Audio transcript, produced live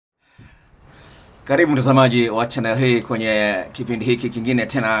Karibu mtazamaji wa channel hii kwenye kipindi hiki kingine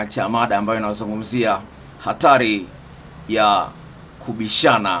tena cha mada ambayo inazungumzia hatari ya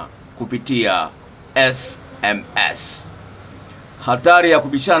kubishana kupitia SMS. Hatari ya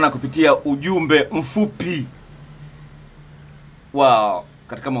kubishana kupitia ujumbe mfupi.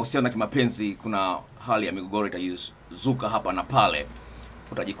 Katika mahusiano ya kimapenzi kuna hali ya migogoro itazuka hapa na pale.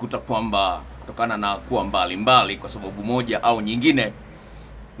 Utajikuta kwamba kutokana na kuwa mbali kwa sababu moja au nyingine,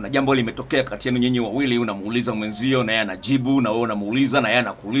 kuna jambo limetokea kati yenu nyinyi wawili, unamuuliza mwenzio na yeye anajibu, na wewe unamuuliza na yeye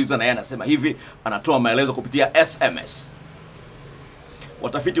anakuuliza na yeye anasema hivi, anatoa maelezo kupitia SMS.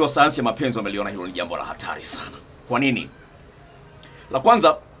 Watafiti wa sayansi ya mapenzi wameliona hilo ni jambo la hatari sana. Kwa nini? La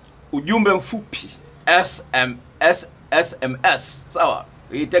kwanza, ujumbe mfupi SMS, sawa?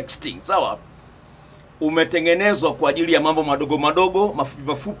 Hii texting, sawa? Umetengenezwa kwa ajili ya mambo madogo,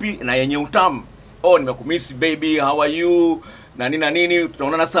 mafupi na yenye utamu. Oh, nimekumisi baby, how are you? Na nini,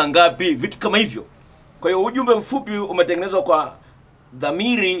 tutaonana saa ngapi? Vitu kama hivyo. Kwa hiyo ujumbe mfupi umetengenezwa kwa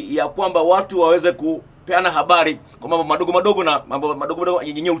dhamiri ya kwamba watu waweze kupeana habari kwa mambo madogo na mambo madogo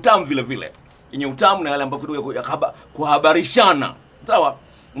yenye utamu vile vile. Yenye utamu na yale ambayo kuhabarishana. Sawa?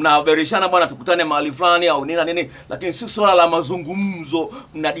 Mnahabarishana bwana, tukutane mahali fulani au nini, lakini si swala la mazungumzo,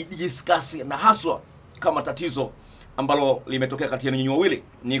 mnadiscuss na haswa kama tatizo ambalo limetokea kati yenu nyinyi wawili.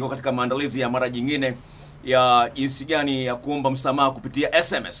 Niko katika maandalizi ya mara nyingine ya jinsi gani ya kuomba msamaha kupitia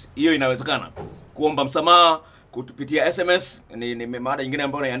SMS. Hiyo inawezekana. Kuomba msamaha kupitia SMS ni mada nyingine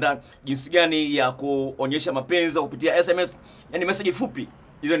ambayo naiandaa, jinsi gani ya kuonyesha mapenzi kupitia SMS, yani message fupi.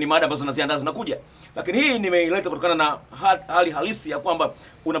 Hizo ni mada ambazo naziandaa zinakuja. Lakini hii nimeileta kutokana na hali halisi ya kwamba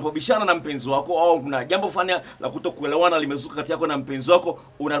unapobishana na mpenzi wako au kuna jambo fulani la kutokuelewana limezuka kati yako na mpenzi wako,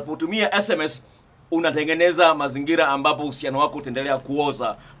 unapotumia SMS unatengeneza mazingira ambapo uhusiano wako utaendelea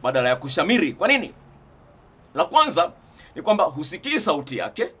kuoza badala ya kushamiri. Kwa nini? La kwanza ni kwamba husikii sauti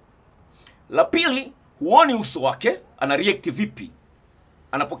yake. La pili, huoni uso wake, ana react vipi,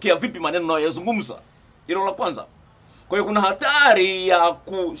 anapokea vipi maneno anayozungumza. Hilo la kwanza. Kwa hiyo kuna hatari ya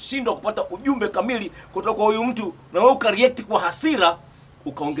kushindwa kupata ujumbe kamili kutoka kwa huyu mtu, na wewe ukareact kwa hasira,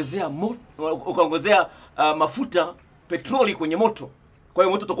 ukaongezea mafuta, petroli kwenye moto. Kwa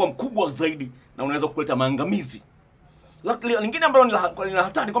hiyo moto utakuwa mkubwa zaidi na unaweza kuleta maangamizi. Lingine ambalo ni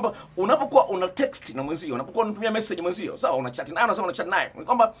hatari kwamba unapokuwa una text na mwenzio, unapokuwa unatumia message mwenzio, sawa, una chat naye, unasema una chat naye, ni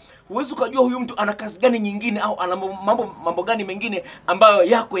kwamba huwezi kujua huyu mtu ana kazi gani nyingine au ana mambo gani mengine ambayo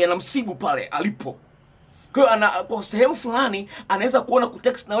yako yanamsibu pale alipo. Kwa hiyo kwa sehemu fulani anaweza kuona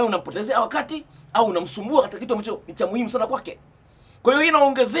kutext na wewe unampotezea wakati au unamsumbua katika kitu ambacho ni cha muhimu sana kwake. Kwa hiyo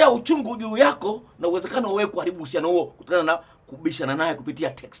inaongezea uchungu juu yako na uwezekano wewe kuharibu uhusiano huo kutokana na kubishana naye kupitia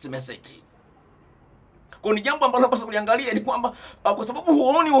text message. Kwa ni jambo ambalo basi kuliangalia ni kwamba kwa sababu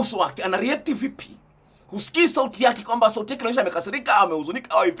huoni uso wake, ana react vipi, husikii sauti yake kwamba sauti yake inaonyesha amekasirika,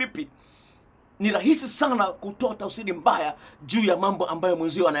 amehuzunika au vipi, ni rahisi sana kutoa tafsiri mbaya juu ya mambo ambayo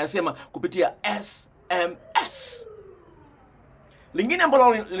mwenzio anayasema kupitia SMS. Lingine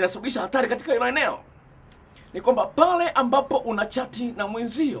ambalo linasababisha hatari katika hilo eneo ni kwamba pale ambapo unachati na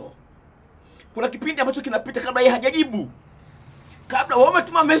mwenzio, kuna kipindi ambacho kinapita kabla yeye hajajibu. Kabla wewe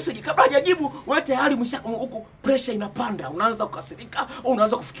umetuma message, kabla hajajibu, wewe tayari huko pressure inapanda, unaanza kukasirika au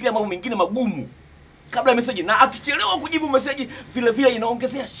unaanza kufikiria mambo mengine magumu kabla ya message, na akichelewa kujibu message vile vile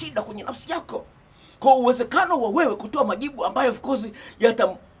inaongezea shida kwenye nafsi yako. Kwa uwezekano wa wewe kutoa majibu ambayo of course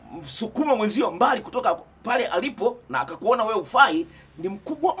yatamsukuma mwenzio mbali kutoka pale alipo na akakuona wewe ufai ni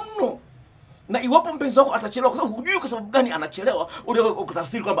mkubwa mno. Na iwapo mpenzi wako atachelewa kwa sababu hujui kwa sababu gani anachelewa,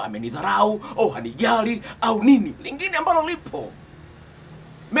 ukatafsiri kwamba amenidharau au hanijali au nini. Lingine ambalo lipo,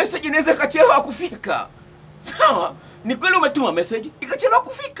 message inaweza ikachelewa kufika. Sawa? Ni kweli umetuma message ikachelewa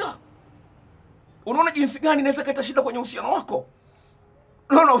kufika. Unaona jinsi gani inaweza kuleta shida kwenye uhusiano wako?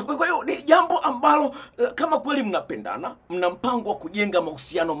 Kwa hiyo ni jambo ambalo kama kweli mnapendana, mna mpango wa kujenga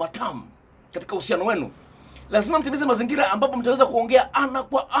mahusiano matamu katika uhusiano wenu, lazima mtengeneze mazingira ambapo mtaweza kuongea ana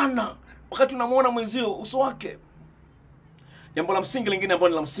kwa ana wakati unamuona mwenzio uso wake. Jambo la msingi lingine ambalo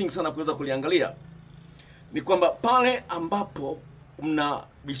ni la msingi sana kuweza kuliangalia ni kwamba pale ambapo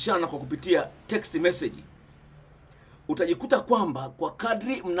mnabishana kwa kupitia text message, utajikuta kwamba kwa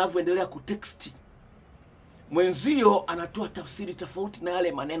kadri mnavyoendelea kutext, mwenzio anatoa tafsiri tofauti na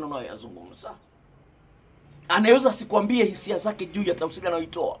yale maneno unayoyazungumza. Anaweza asikwambie hisia zake juu ya tafsiri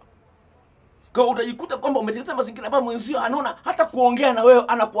anayoitoa. Kwa hiyo utajikuta kwamba umetengeneza mazingira ambayo mwenzio anaona hata kuongea na wewe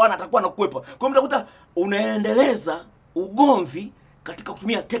ana kwa ana atakuwa anakwepa. Kwa hiyo mtakuta unaendeleza ugomvi katika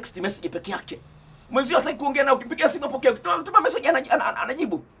kutumia text message peke yake. Mwenzio hataki kuongea na ukipigia simu apokea, ukituma message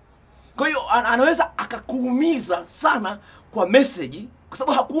anajibu. Kwa hiyo anaweza akakuumiza sana kwa message kwa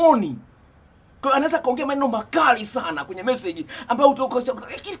sababu hakuoni. Kwa anaweza kaongea maneno makali sana kwenye message ambayo utakosa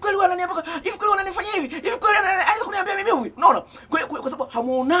hivi kweli wananifanya hivi. Hivi kweli anaweza kuniambia mimi hivi? Unaona? Kwa sababu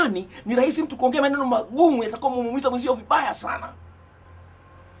hamuonani, ni rahisi mtu kuongea maneno magumu yatakayomuumiza mwenzio vibaya sana.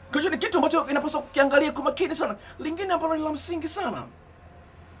 Kwa hiyo ni kitu ambacho inapaswa kukiangalia kwa makini sana. Lingine ambalo ni la msingi sana,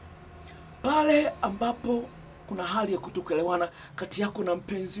 pale ambapo kuna hali ya kutokuelewana kati yako na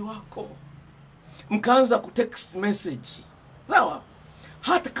mpenzi wako, mkaanza kutext message, sawa?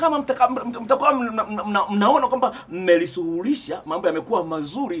 Hata kama mtakuwa mnaona kwamba mmelisuluhisha, mambo yamekuwa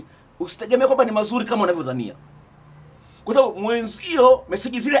mazuri, usitegemee kwamba ni mazuri kama unavyodhania. Kwa sababu mwenzio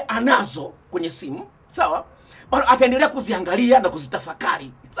message zile anazo kwenye simu, sawa? Bado ataendelea kuziangalia na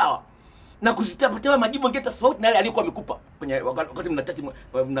kuzitafakari, sawa? Na kuzitapatia majibu mengine tofauti na yale aliyokuwa amekupa kwenye wakati mnatati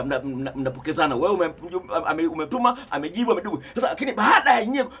mnapokezana. Wewe umetuma, amejibu, amedubu. Sasa lakini baada ya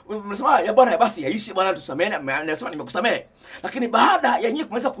yenyewe mnasema ya bwana basi yaishi bwana tusamehe, anasema nimekusamehe. Lakini baada ya yenyewe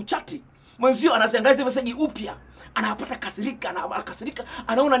kumaliza kuchati, mwenzio anaziangalia message upya, anapata kasirika,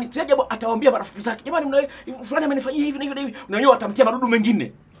 anaona ni ajabu, atawaambia marafiki zake, jamani fulani amenifanyia hivi na hivi na hivi, na yeye atamtia madudu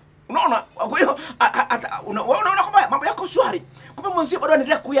mengine. Unaona? Kwa hiyo unaona kwamba mambo yako shwari, kumbe mwenzio bado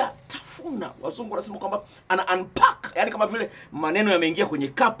anaendelea kuyatafuna. Wazungu wanasema kwamba ana unpack, yani kama vile maneno yameingia kwenye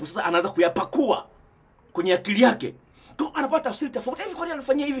kapu, sasa anaanza kuyapakua kwenye akili yake. Kwa anapata tafsiri tofauti. Hivi kwa nini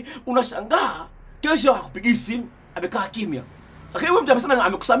anafanyia hivi? Unashangaa kesho hakupigii simu, amekaa kimya. Lakini wewe mtu amesema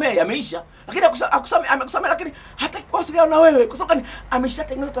amekusamehe, yameisha. Lakini amekusamehe lakini hata kuwasiliana na wewe kwa sababu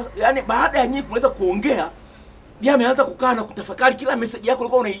ameshatengeneza, yani baada ya nyinyi kumeweza kuongea, yeye ameanza kukaa na kutafakari kila message yako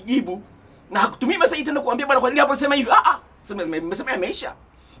ulikuwa unaijibu, na hakutumii message tena kuambia bwana kwa nini hapo sema hivi. Sema yameisha.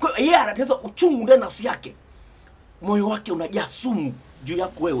 Kwa hiyo yeye anatengeneza uchungu ndani ya nafsi yake. Moyo wake unajaa sumu juu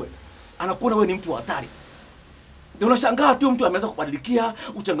yako wewe. Anakuona wewe ni mtu wa hatari. Ndio unashangaa tu mtu ameanza kubadilikia,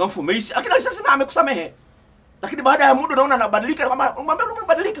 uchangamfu umeisha. Lakini alisema amekusamehe. Lakini baada ya muda unaona anabadilika, kama mwambie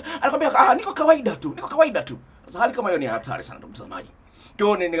umebadilika, anakuambia niko kawaida tu. Sasa hali kama hiyo ni hatari sana ndugu mtazamaji.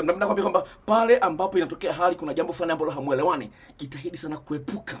 Kwa hiyo nakwambia kwamba pale ambapo inatokea hali kuna jambo fulani ambalo hamuelewani, jitahidi sana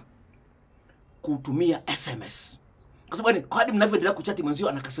kuepuka kutumia SMS. Kwa sababu hadi mnavyoendelea kuchati mwenzio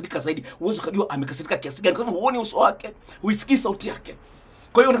anakasirika zaidi, uwezo kujua amekasirika kiasi gani kwa sababu huoni uso wake, huisikii sauti yake.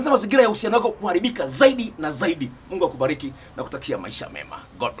 Kwa hiyo unasema mazingira ya uhusiano wako kuharibika zaidi na zaidi. Mungu akubariki na kutakia maisha mema.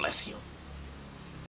 God bless you.